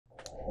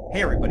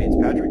Hey everybody, it's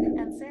Patrick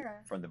And Sarah,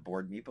 from the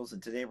board Meeples,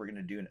 and today we're going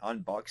to do an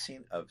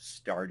unboxing of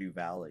Stardew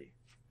Valley.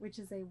 which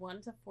is a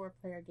 1 to 4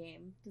 player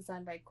game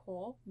designed by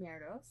Cole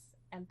Mierdos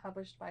and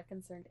published by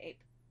Concerned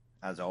Ape.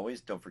 As always,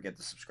 don't forget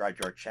to subscribe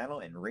to our channel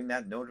and ring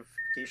that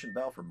notification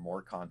bell for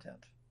more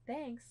content.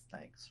 Thanks.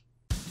 Thanks.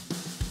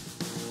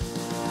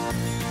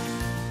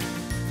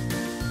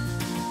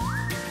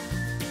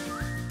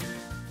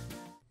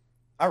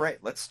 All right,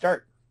 let's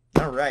start.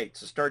 All right,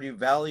 so Stardew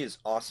Valley is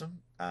awesome.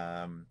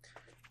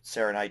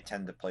 Sarah and I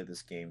tend to play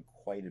this game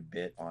quite a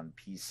bit on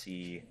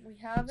PC, We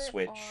have it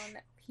Switch. on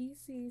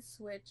PC,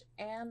 Switch,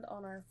 and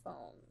on our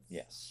phones.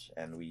 Yes,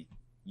 and we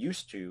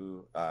used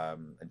to,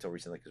 until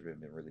recently because we've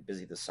been really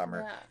busy this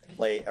summer, Yeah.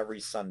 play every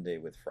Sunday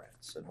with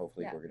friends, and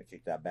hopefully Yeah. we're going to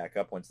kick that back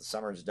up once the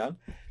summer is done.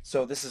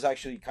 So this is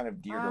actually kind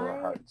of dear to our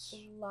hearts.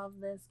 I love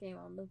this game.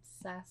 I'm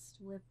obsessed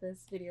with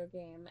this video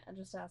game. I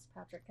just asked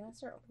Patrick, can I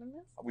start opening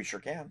this? We sure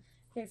can.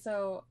 Okay,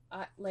 so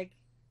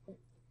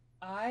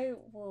I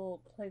will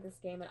play this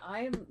game, and I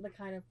am the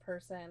kind of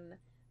person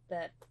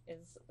that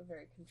is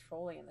very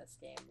controlling in this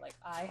game. Like,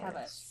 I have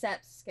a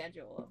set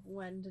schedule of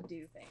when to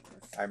do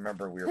things. I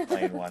remember we were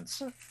playing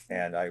once,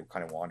 and I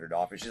kind of wandered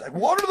off, and she's like,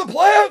 "Water the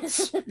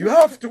plants! You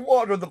have to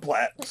water the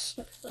plants!"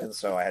 And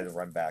so I had to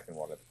run back and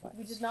water the plants.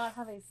 We did not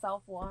have a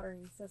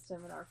self-watering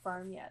system in our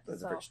farm yet.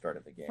 That's so the very start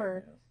of the game.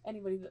 for yeah.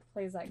 anybody that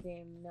plays that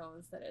game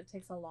knows that it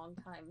takes a long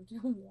time to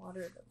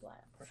water the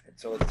plants. Right,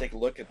 so let's take a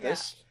look at Yeah.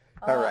 this.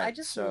 All right, I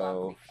just so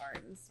love the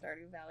art in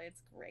Stardew Valley.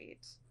 It's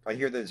great. I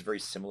hear that it's very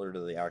similar to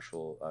the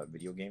actual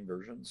video game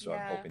version, so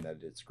Yeah. I'm hoping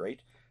that it's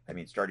great. I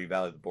mean, Stardew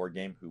Valley, the board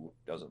game, who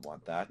doesn't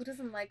want that? Who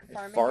doesn't like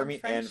It's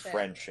farming, and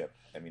friendship.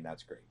 I mean,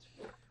 that's great.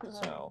 Uh-huh.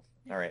 So,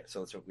 all right, so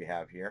that's what we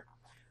have here.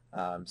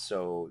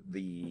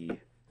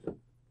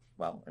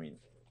 Well, I mean,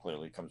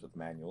 clearly it comes with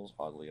manuals,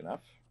 oddly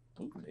enough.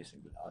 Ooh,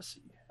 Mason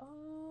Glassy.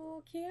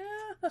 Oh, cute.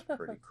 That's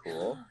pretty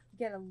cool.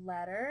 Get a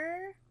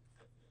letter.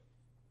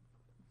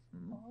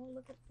 Hmm. Oh,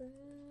 look at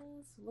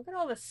this. Look at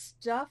all the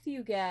stuff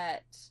you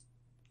get.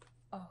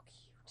 Oh,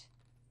 cute.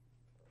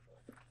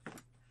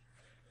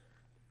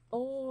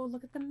 Oh,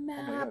 look at the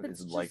map. God,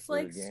 it's it's just like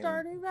like the game.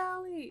 Stardew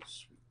Valley.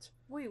 Sweet.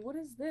 Wait, what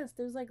is this?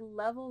 There's like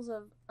levels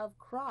of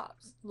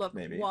crops. Look,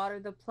 Maybe. water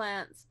the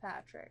plants,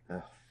 Patrick.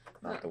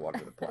 Not to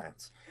water the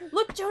plants.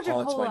 Look, Joja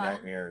Haunts my Cola.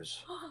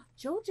 nightmares.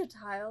 Joja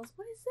tiles.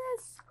 What is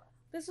this?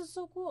 This is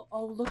so cool.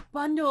 Oh, look,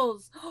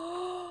 bundles.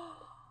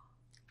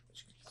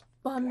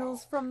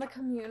 Bundles from the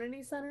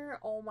community center.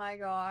 Oh my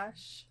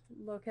gosh.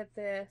 Look at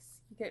this.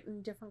 You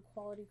get different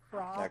quality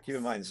crops. Now, keep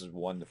in mind, this is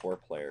 1 to 4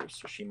 players,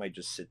 so she might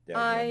just sit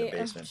down here in the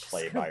basement and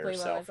play by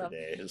herself for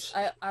days.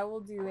 I will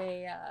do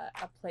a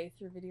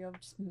playthrough video of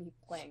just me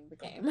playing the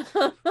game.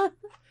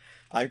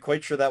 I'm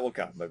quite sure that will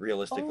come, but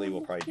realistically,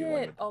 we'll probably do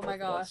one. With Oh my both of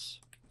gosh. us.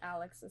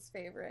 Alex's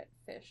favorite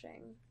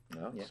fishing.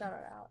 No, yeah. Shout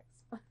out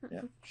Alex.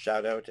 Yeah.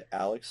 Shout out to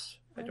Alex.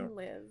 I And don't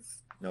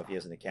Liz. know if he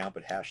has an account,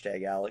 but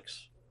hashtag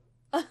Alex.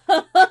 Oh,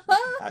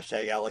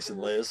 Hashtag Alex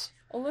and Liz.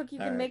 look, you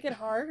All can right. make it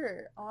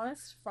harder.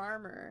 Honest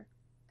farmer.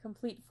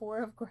 Complete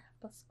 4 of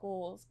Grandpa's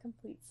goals.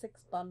 Complete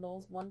 6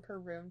 bundles, 1 per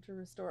room to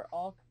restore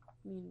all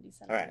community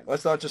All centers. right,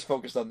 let's not just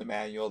focus on the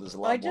manual. There's a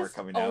lot more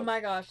coming out. Oh my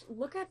gosh,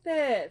 look at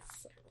this.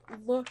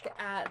 Look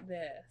at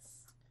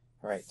this.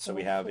 All right, so So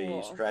we have cool.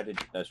 a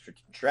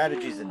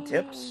strategies and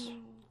tips.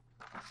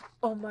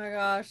 Oh my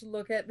gosh,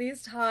 look at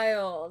these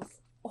tiles.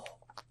 Oh,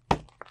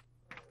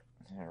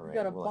 All right,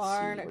 got a well, let's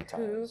barn, see a what coop.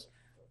 tiles.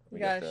 we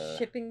got the a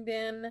shipping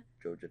bin.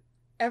 Joja,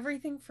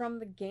 Everything from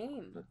the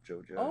game. the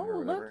Joja Oh, or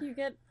whatever. look, you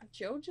get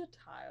Joja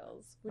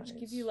tiles, which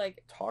give Nice. you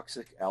like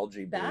Toxic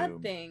algae bad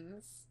bloom.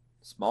 things.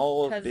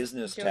 Small 'Cause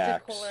business Joja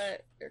tax.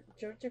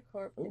 Joja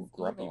Corp Ooh, is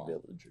grumpy evil.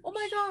 villagers. Oh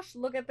my gosh,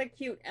 look at the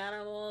cute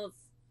animals.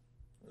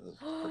 That's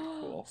pretty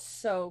cool.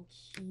 So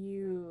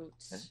cute.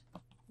 Okay.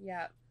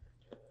 Yeah,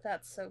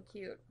 that's so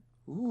cute.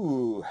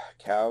 Ooh,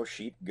 cow,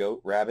 sheep,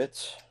 goat,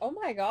 rabbit. Oh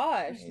my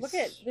gosh, look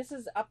at Nice. this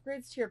is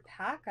upgrades to your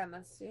pack, I'm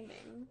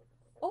assuming.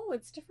 Oh,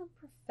 it's different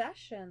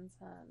professions,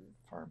 hun.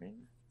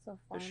 Farming. So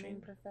farming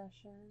Fishing.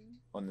 profession.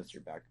 Oh, and that's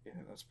your back. Yeah,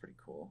 that's pretty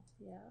cool.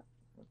 Yeah.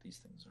 What these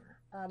things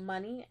are.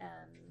 Money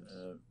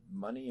and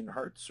Money and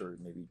hearts, or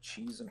maybe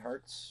cheese and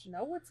hearts.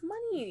 no, it's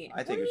money.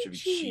 I think What it do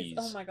should be you cheese.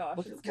 Oh my gosh,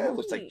 Look, it's this guy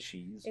looks like money.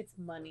 cheese. It's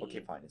money. Okay,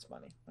 fine, it's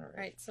money. All right.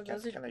 Right, so Can,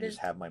 those are can I there's-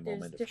 just have my There's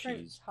moment of different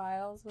cheese?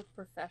 tiles with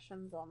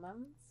professions on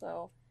them.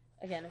 So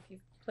again, if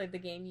you've played the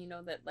game, you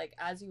know that like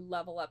as you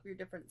level up your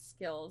different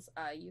skills,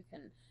 you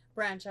can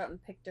branch out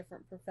and pick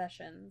different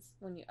professions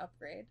when you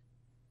upgrade.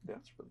 Yeah,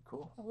 that's really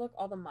cool. Oh, look,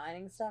 all the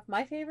mining stuff.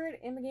 My favorite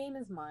in the game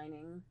is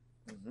mining,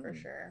 for Mhm.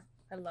 sure.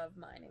 I love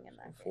mining in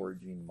that game.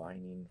 Foraging,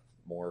 mining,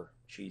 more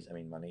cheese. I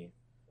mean, money.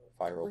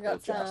 Fire We opal,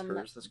 got some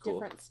jaspers. That's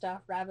cool. different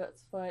stuff: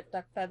 rabbit's foot,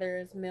 duck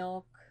feathers,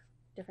 milk,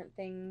 different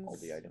things. All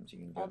the items you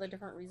can get. All the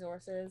different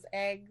resources: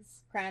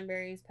 eggs,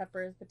 cranberries,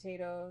 peppers,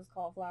 potatoes,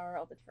 cauliflower,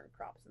 all the different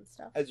crops and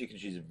stuff. As you can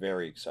see, she's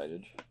very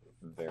excited.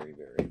 Very,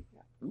 very.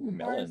 Ooh,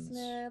 melons.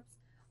 Parsnips.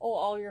 Oh,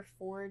 all your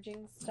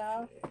foraging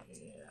stuff: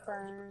 Yeah.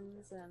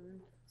 ferns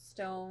and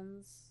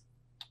stones,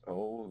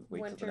 Oh, wait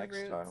till winter the next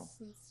roots tile.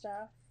 and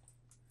stuff.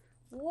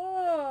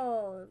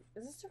 Whoa!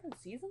 this different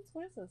seasons?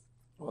 What is this?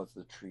 Well, it's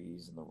the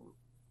trees and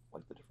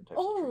the different types of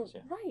Oh, trees.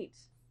 Yeah. right.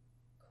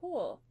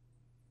 Cool.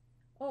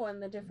 Oh,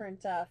 and the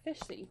different fish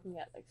that you can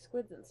get, like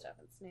squids and stuff,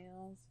 and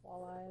snails,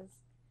 walleyes.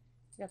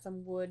 You got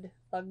some wood,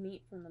 bug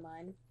meat from the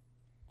mine.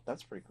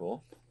 That's pretty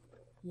cool.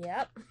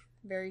 Yep.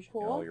 Very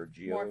cool. All your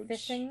geodes. More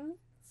fishing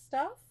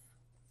stuff.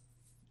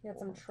 You got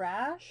some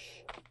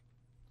trash.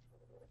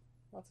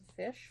 Lots of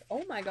fish.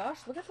 Oh my gosh,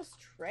 look at this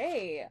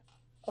tray.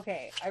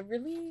 Okay,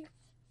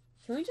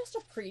 can we just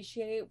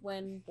appreciate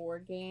when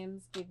board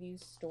games give you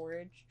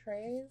storage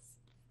trays?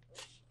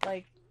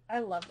 Like, I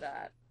love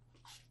that.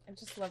 I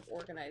just love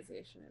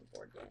organization in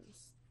board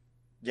games.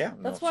 Yeah.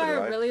 That's why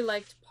I really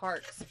liked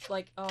Parks.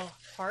 Like, oh,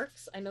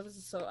 Parks? I know this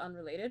is so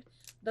unrelated.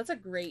 That's a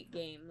great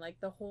game. Like,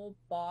 the whole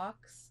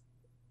box.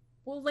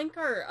 We'll link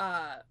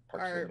our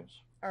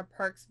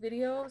Parks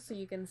video so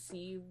you can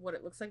see what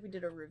it looks like. We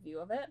did a review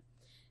of it.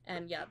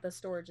 And yeah, the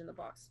storage in the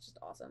box is just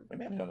awesome. We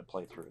may have done a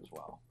playthrough as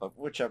well. But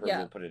whichever,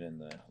 we'll put it in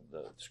the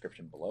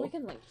description below. We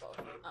can link both.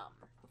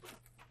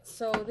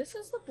 So this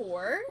is the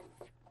board.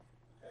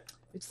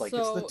 It's like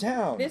it's the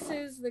town. This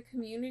is the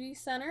community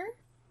center.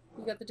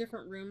 You got the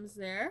different rooms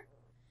there.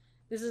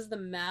 This is the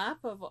map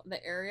of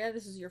the area.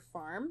 This is your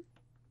farm.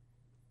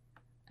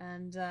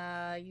 And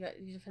you got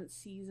different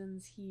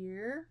seasons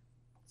here.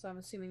 So I'm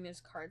assuming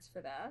there's cards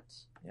for that.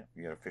 Yeah,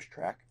 you got a fish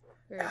track.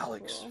 Very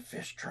Alex, cool.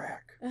 fish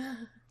track.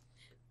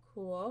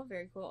 Cool,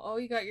 very cool. Oh,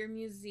 you got your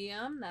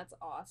museum. That's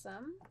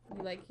awesome.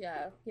 You like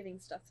getting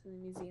stuff to the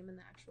museum in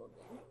the actual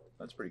game.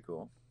 That's pretty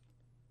cool.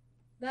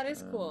 That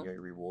is cool. You got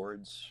your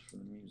rewards from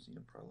the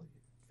museum, probably.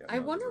 Yeah, I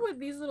wonder what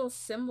these little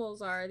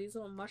symbols are, these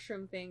little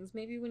mushroom things.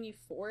 Maybe when you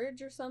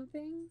forage or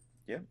something?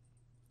 Yeah.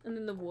 And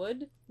then the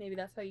wood. Maybe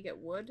that's how you get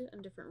wood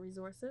and different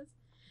resources.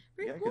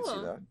 Very cool. I can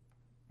see that.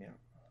 Yeah.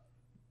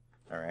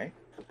 All right.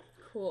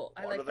 Cool.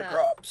 I What like are the that.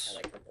 crops? I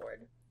like the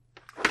board.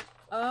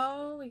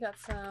 Oh, we got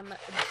some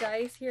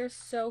dice here.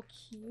 So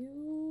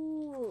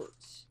cute.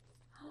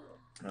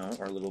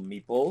 Our little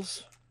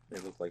meeples. They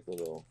look like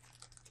little,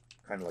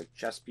 kind of like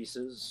chess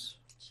pieces.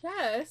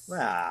 Chess?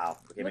 Wow.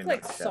 They look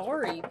like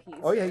sorry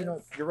pieces. Oh, yeah,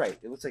 you're right.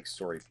 It looks like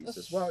sorry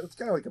pieces. Well, it's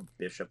kind of like a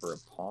bishop or a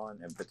pawn,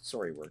 but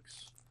sorry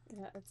works.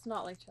 Yeah, it's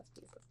not like chess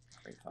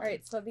pieces.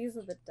 Alright, so these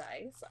are the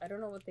dice. I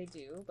don't know what they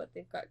do, but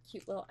they've got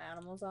cute little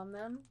animals on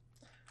them.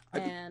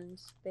 And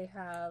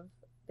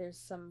there's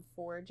some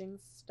foraging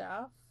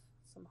stuff,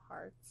 some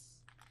hearts.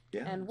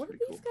 Yeah. And what are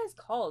these guys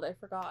called? I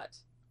forgot.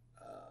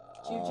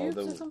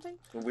 Jujubes or something?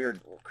 The weird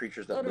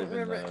creatures that live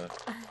in the...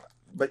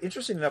 But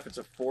interesting enough, it's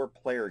a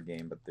 4-player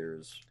game, but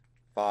there's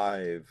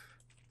 5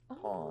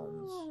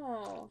 pawns.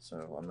 Oh.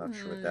 So I'm not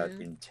sure what that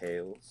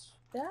entails.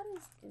 That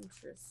is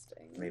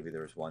interesting. Maybe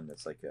there's one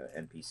that's like a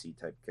NPC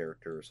type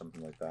character or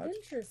something like that.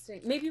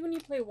 Interesting. Maybe when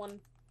you play one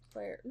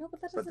player. No, but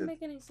that doesn't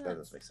make any sense. That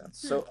doesn't make sense.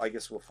 So I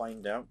guess we'll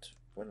find out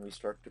when we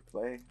start to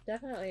play.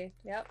 Definitely.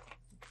 Yep.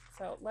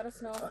 So let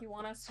us know if you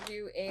want us to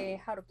do a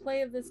how to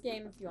play of this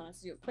game, if you want us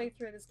to do a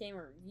playthrough of this game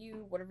or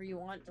review, whatever you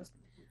want.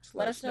 Just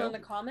let us know in the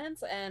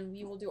comments, and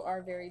we will do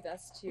our very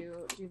best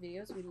to do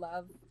videos. We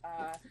love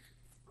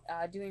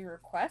doing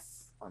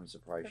requests. I'm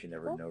surprised you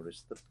never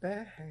noticed the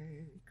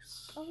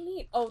bags. Oh,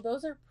 neat. Oh,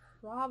 those are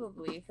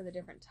probably for the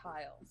different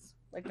tiles.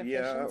 Like the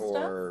yeah, fish and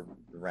or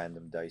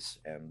random dice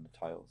and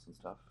tiles and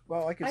stuff.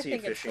 Well, I can see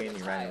fishing,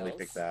 you randomly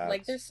pick that.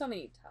 Like, there's so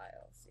many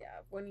tiles,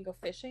 yeah. When you go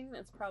fishing,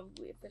 it's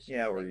probably a fishing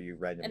Yeah, or you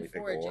randomly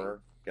pick ore.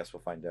 Guess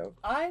we'll find out.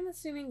 I'm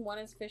assuming one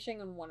is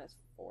fishing and one is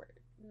forage.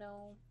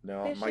 No,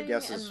 fishing my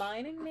guess and is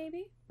mining,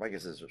 maybe? My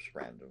guess is just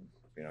random.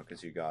 You know,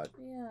 because you got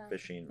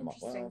fishing,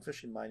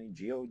 fishing, mining,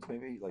 geodes,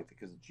 maybe, like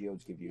because the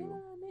geodes give you.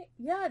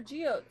 Yeah,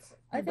 geodes.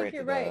 I think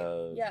you're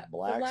right. Yeah,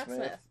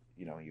 blacksmith.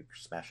 You know, you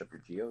smash up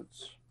your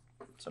geodes.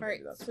 All right.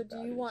 So,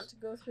 do you want to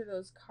go through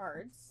those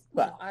cards?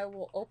 Well, I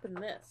will open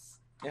this.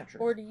 Yeah,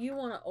 sure. Or do you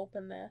want to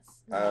open this?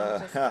 No,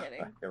 I'm just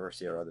kidding. Ever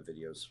see our other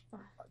videos?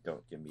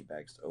 Don't give me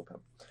bags to open.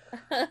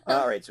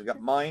 All right. So we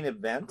got mine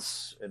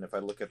events, and if I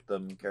look at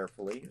them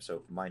carefully,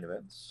 so mine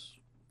events.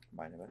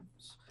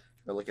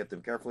 If I look at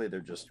them carefully, they're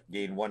just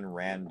gain 1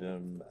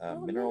 random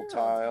mineral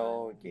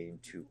tile, gain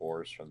 2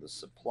 ores from the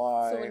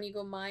supply. So when you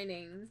go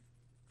mining,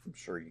 I'm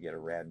sure you get a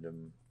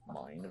random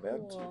mine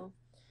event.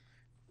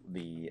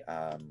 The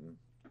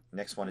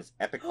next one is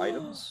epic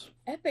items.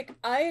 Epic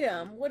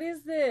item? What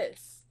is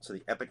this? So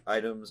the epic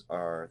items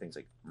are things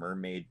like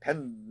mermaid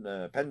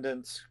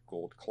pendants,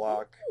 gold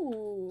clock.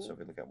 Ooh. So if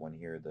we look at one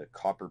here, the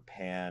copper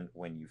pan,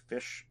 when you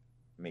fish,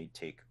 may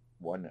take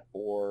 1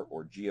 ore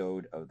or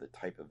geode of the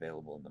type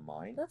available in the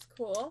mine. That's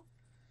cool.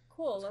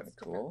 Cool. That's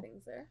different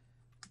things there.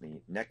 The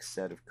next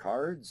set of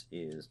cards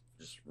is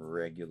just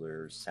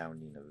regular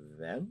sounding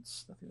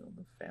events. Nothing on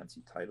the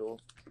fancy title.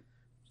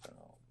 So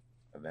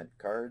event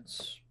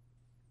cards.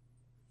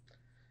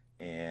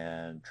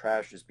 And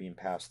trash is being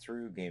passed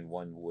through. Gain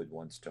 1 wood,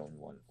 1 stone,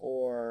 1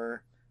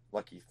 ore.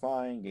 Lucky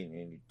find. Gain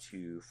any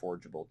 2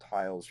 forgeable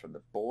tiles from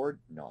the board,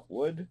 not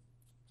wood.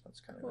 So that's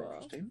kind of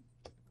interesting.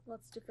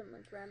 Lots of different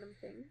like random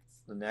things.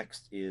 The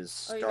next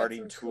is Oh, you got starting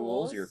some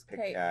tools. Your tools.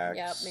 Okay, pickaxe.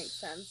 yeah, makes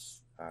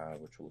sense.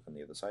 Which will look on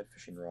the other side.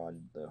 Fishing rod,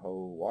 the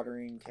hoe,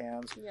 watering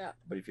cans. Yeah.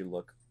 But if you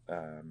look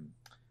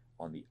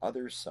on the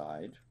other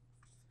side,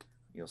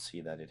 you'll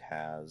see that it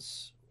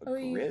has a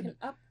grid. You can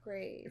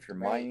upgrade. If your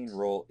mining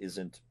roll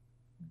isn't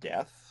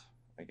death,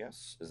 I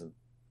guess, isn't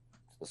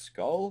the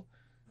skull,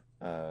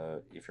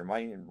 if your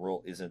mining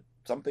roll isn't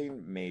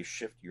something, may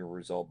shift your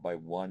result by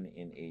 1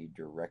 in a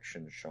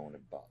direction shown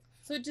above.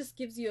 So it just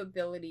gives you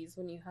abilities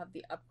when you have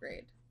the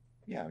upgrade.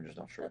 Yeah, I'm just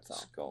not sure That's what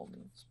the all. skull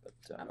means, but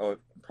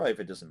probably if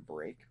it doesn't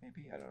break,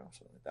 maybe, I don't know,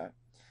 something like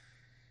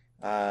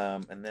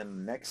that. And then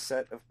the next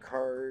set of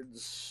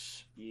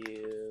cards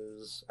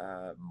is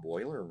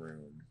boiler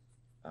room,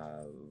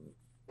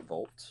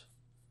 vault,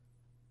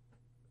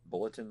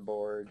 bulletin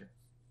board,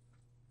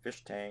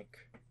 fish tank,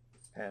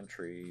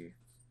 pantry,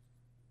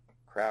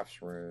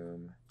 crafts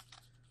room,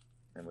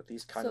 and what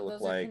these kind of look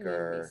like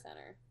are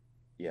center.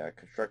 Yeah,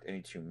 construct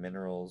any 2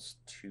 minerals,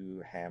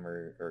 2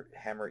 hammer, or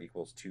hammer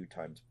equals 2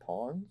 times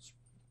pawns.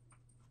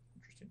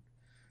 Interesting.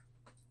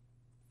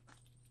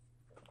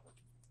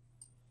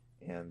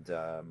 And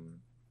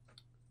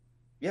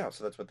yeah,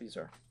 so that's what these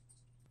are.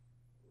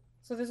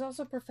 So there's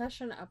also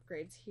profession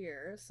upgrades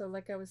here. So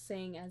like I was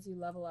saying, as you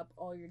level up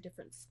all your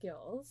different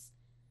skills,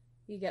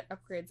 you get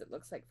upgrades, it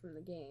looks like, from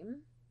the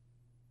game.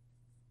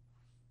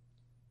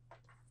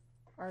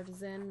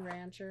 Artisan,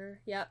 rancher.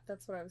 Yeah,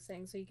 that's what I was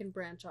saying. So you can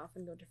branch off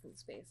and go different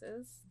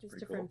spaces.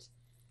 There's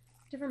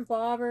different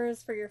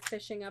bobbers for your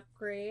fishing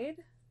upgrade.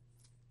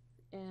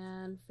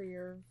 And for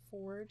your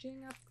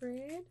foraging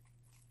upgrade.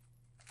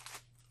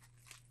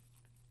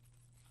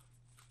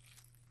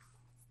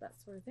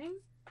 That sort of thing.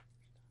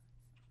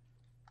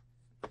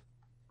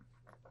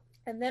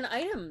 And then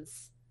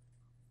items.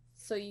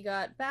 So you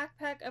got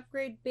backpack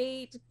upgrade,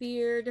 bait,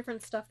 beer,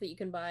 different stuff that you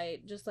can buy,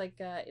 just like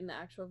in the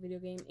actual video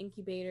game.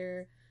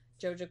 Incubator,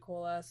 Joja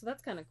Cola. So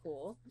that's kind of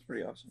cool. That's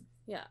pretty awesome.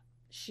 Yeah.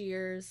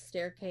 Shears,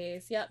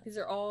 staircase. Yeah, these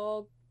are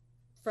all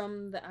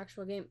from the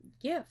actual game.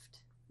 Gift.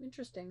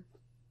 Interesting.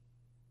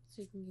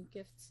 So you can give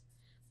gifts.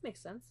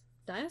 Makes sense.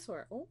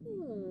 Dinosaur.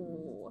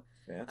 Oh.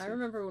 Fancy. I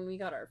remember when we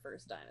got our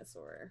first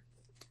dinosaur.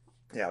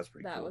 Yeah, it was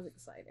pretty cool. That was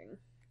exciting.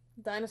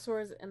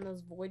 Dinosaurs and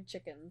those void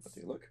chickens. Let's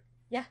take a look.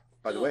 Yeah.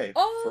 By the way,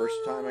 first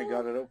time I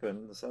got it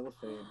open, the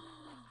cellophane.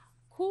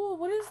 Cool.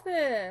 What is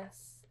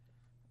this?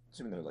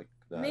 Assuming they're like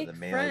Make the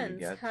mail friends.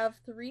 you get. Have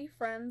 3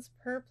 friends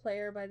per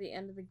player by the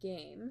end of the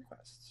game.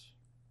 Quests.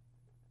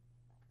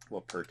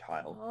 Well, per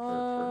tile.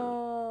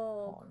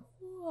 Oh, per pawn.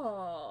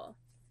 cool.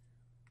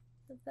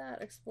 Look at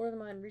that. Explore the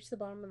mine. Reach the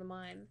bottom of the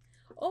mine.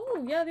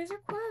 Oh, yeah, these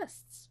are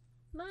quests.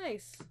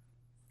 Nice.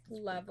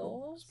 That's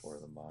Levels. cool. Explore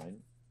the mine.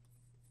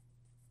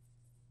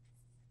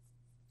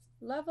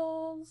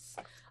 Levels.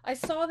 I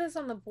saw this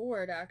on the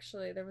board,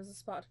 actually. There was a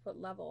spot to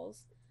put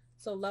levels.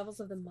 So, levels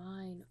of the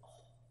mine. Oh.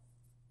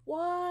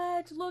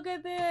 What? Look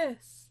at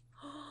this.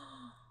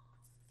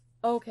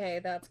 Okay,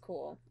 that's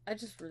cool. I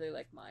just really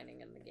like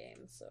mining in the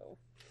game, so...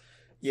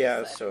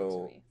 Yeah,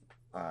 so...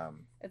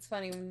 It's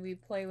funny, when we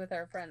play with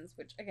our friends,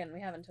 which, again, we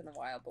haven't in a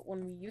while, but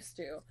when we used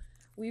to,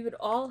 we would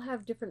all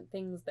have different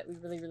things that we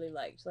really, really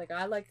liked. Like,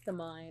 I liked the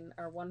mine.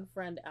 Our one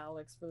friend,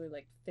 Alex, really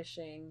liked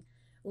fishing.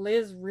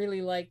 Liz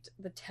really liked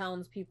the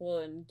townspeople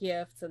and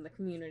gifts and the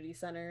community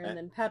center, and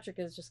then Patrick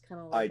is just kind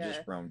of like I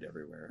just roamed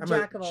everywhere. I'm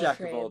jack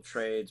of all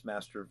trades,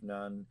 master of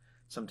none.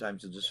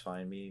 Sometimes you'll just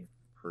find me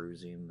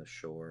perusing the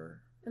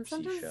shore. And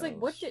sometimes it's like,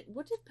 what did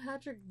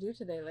Patrick do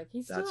today? Like,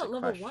 he's still at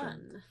level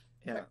 1.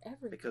 Yeah,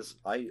 because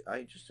I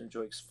just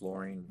enjoy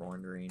exploring,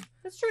 wandering.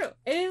 That's true.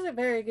 It is a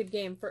very good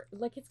game for,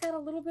 like, it's got a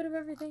little bit of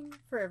everything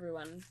for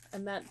everyone,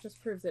 and that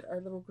just proves it. Our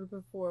little group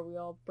of 4, we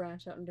all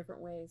branch out in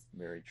different ways.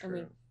 Very true. And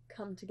we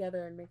come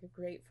together and make a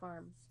great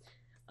farm.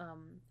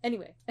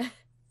 Anyway,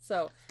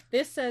 so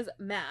this says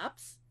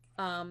maps,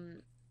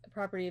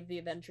 property of the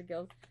Adventure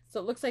Guild. So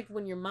it looks like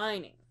when you're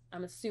mining,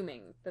 I'm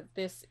assuming that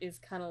this is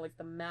kind of like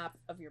the map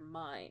of your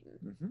mine.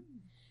 Mm-hmm.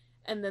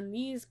 And then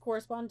these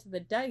correspond to the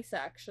dice,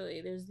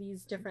 actually. There's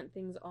these different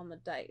things on the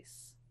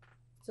dice.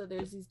 So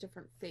there's these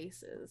different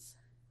faces.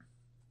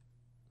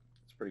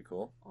 It's pretty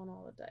cool. On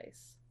all the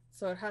dice.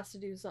 So it has to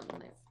do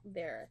something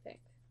there, I think.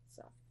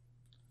 So,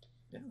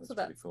 yeah, so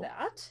that's cool.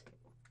 That.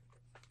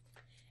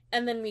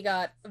 And then we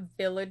got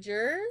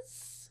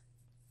villagers.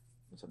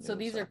 So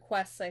these are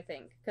quests, I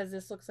think. Because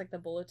this looks like the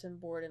bulletin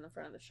board in the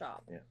front of the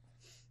shop. Yeah.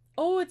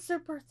 Oh, it's their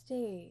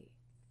birthday.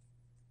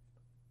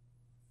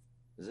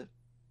 Is it?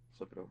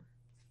 Flip it over.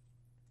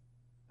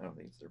 I don't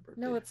think it's their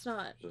birthday. No, it's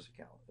not. It's just a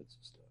calendar. It's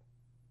just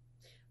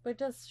But it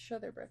does show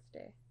their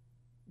birthday.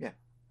 Yeah.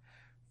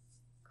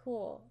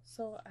 Cool.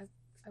 So I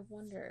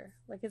wonder,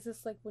 like, is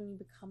this like when you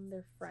become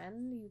their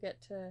friend, you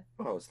get to...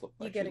 Oh, let's look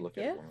at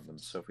one of them.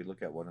 So if we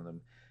look at one of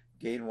them,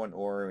 gain 1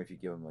 ore. If you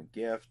give them a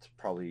gift,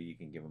 probably you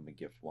can give them a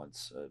gift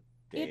once a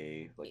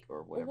day,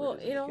 or whatever. Well,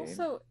 it is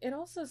it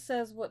also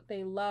says what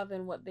they love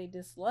and what they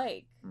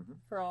dislike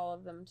for all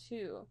of them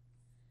too.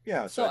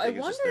 Yeah, So I think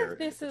it's just wonder if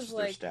this it's is just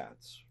their like,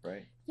 stats,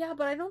 right? yeah,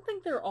 but I don't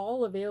think they're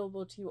all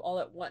available to you all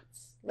at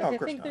once. No, Like of I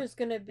course think not. there's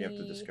gonna You have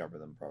to be, discover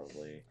them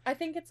probably. I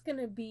think it's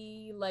gonna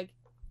be like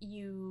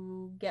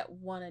you get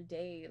one a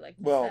day, like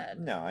you Well, said.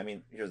 no, I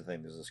mean, here's the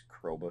thing. There's this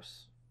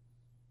Krobus.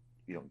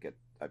 You don't get.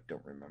 I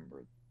don't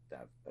remember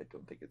that. I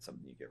don't think it's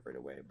something you get right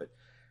away, but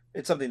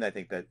it's something that I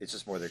think that it's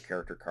just more their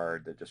character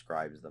card that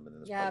describes them, and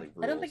then there's Yeah, probably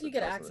rules I don't think that you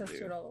get tells them access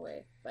to it all the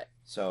way, but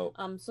So,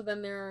 so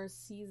then there are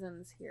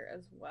seasons here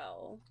as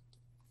well.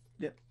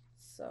 Yep.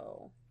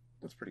 So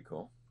that's pretty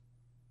cool.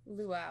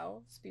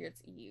 Luau,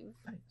 Spirit's Eve.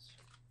 Nice.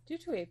 Due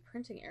to a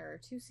printing error,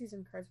 2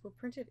 season cards were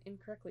printed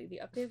incorrectly. The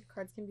updated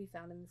cards can be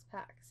found in this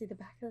pack. See the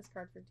back of this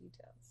card for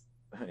details.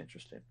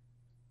 Interesting.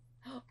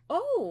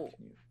 Oh!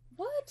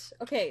 What?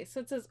 Okay, so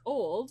it says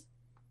old.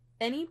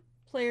 Any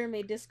player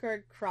may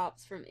discard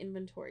crops from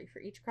inventory. For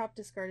each crop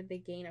discarded, they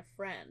gain a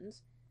friend.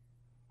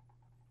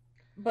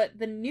 But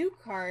the new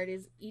card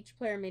is each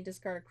player may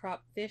discard a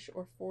crop, fish,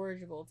 or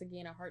forageable to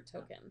gain a heart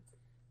token.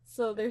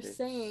 So they're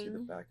saying... See the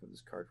back of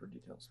this card for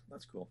details.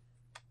 That's cool.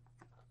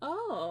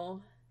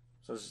 Oh.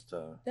 So it's just,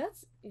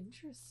 that's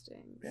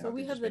interesting. Yeah, so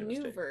we have just the made a new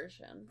mistake.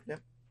 version. Yep.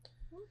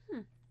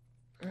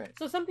 Mm-hmm. Right.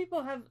 So some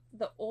people have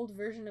the old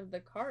version of the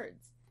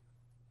cards.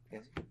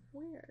 Yes.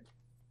 Weird.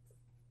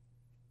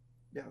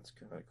 Yeah, that's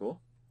kind of cool.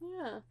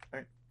 Yeah. All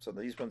right. So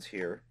these ones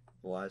here,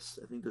 I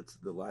think that's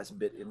the last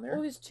bit in there.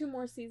 Oh, there's 2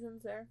 more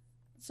seasons there.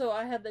 So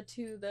I had the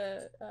 2,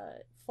 the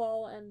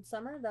fall and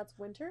summer. That's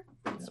winter.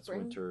 And That's spring.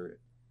 winter.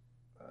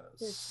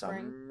 There's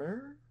spring.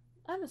 Summer.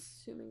 I'm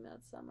assuming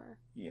that's summer.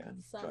 Yeah.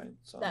 Sun.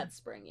 Sun. That's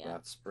spring, yeah.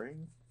 That's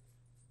spring.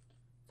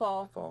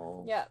 Fall.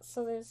 Fall. Yeah,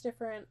 so there's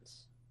different...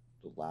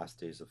 The last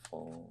days of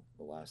fall.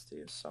 The last day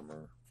of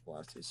summer. The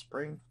last day of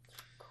spring.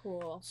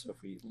 Cool. So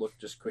if we look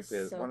just quickly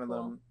at So one cool.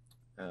 of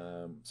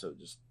them, so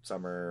just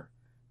summer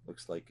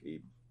looks like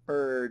a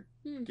bird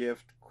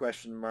gift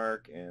question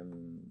mark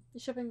and The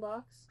shipping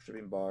box.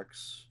 shipping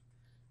box.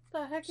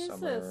 The heck is Summer.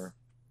 this?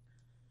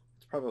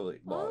 It's probably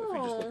if we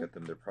just look Oh. at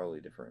them, they're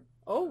probably different.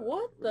 Oh,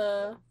 what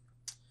the?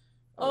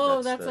 Oh,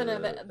 Oh, that's an the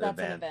event. That's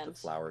an The event.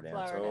 flower dance.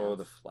 Flower Oh, dance.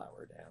 the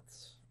flower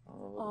dance.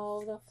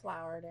 Oh, the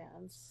flower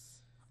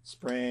dance.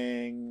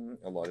 Spring.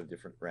 A lot of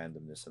different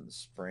randomness in the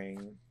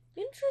spring.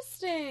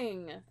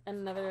 Interesting.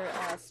 Another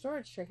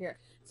storage tray here.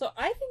 So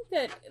I think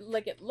that,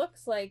 like, it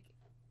looks like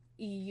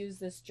you use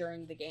this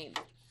during the game.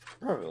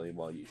 Probably.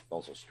 Well, you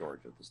also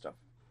storage of the stuff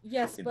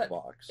Yes, in but the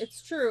box.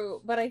 it's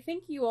true. But I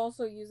think you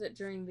also use it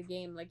during the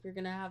game. Like, you're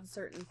gonna have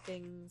certain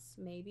things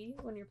maybe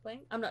when you're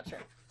playing. I'm not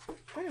sure.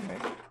 Anyway.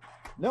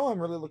 No, I'm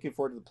really looking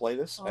forward to play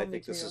this. Oh, I me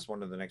think this too. is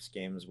one of the next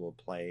games we'll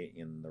play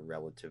in the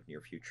relative near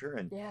future.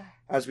 And Yeah.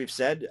 as we've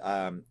said,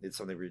 it's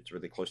something that's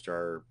really close to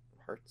our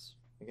hearts,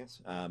 I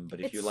guess. But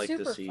if It's you like to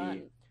super see,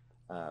 fun,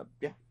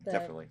 yeah, the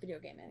definitely. video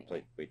game anyway.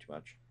 Played way too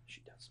much. She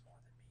does more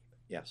than me, but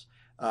yes.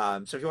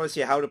 So if you want to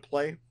see how to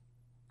play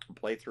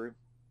through,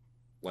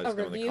 let us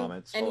know in the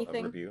comments.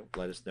 Anything. A review.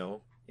 Let us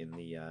know in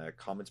the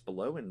comments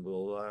below, and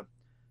we'll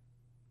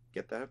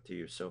get that up to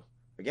you. So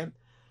again,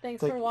 Thanks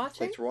for watching.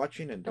 Thanks for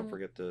watching, and don't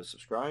forget to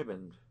subscribe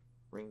and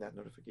ring that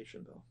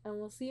notification bell. And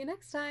we'll see you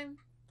next time.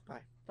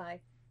 Bye.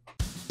 Bye.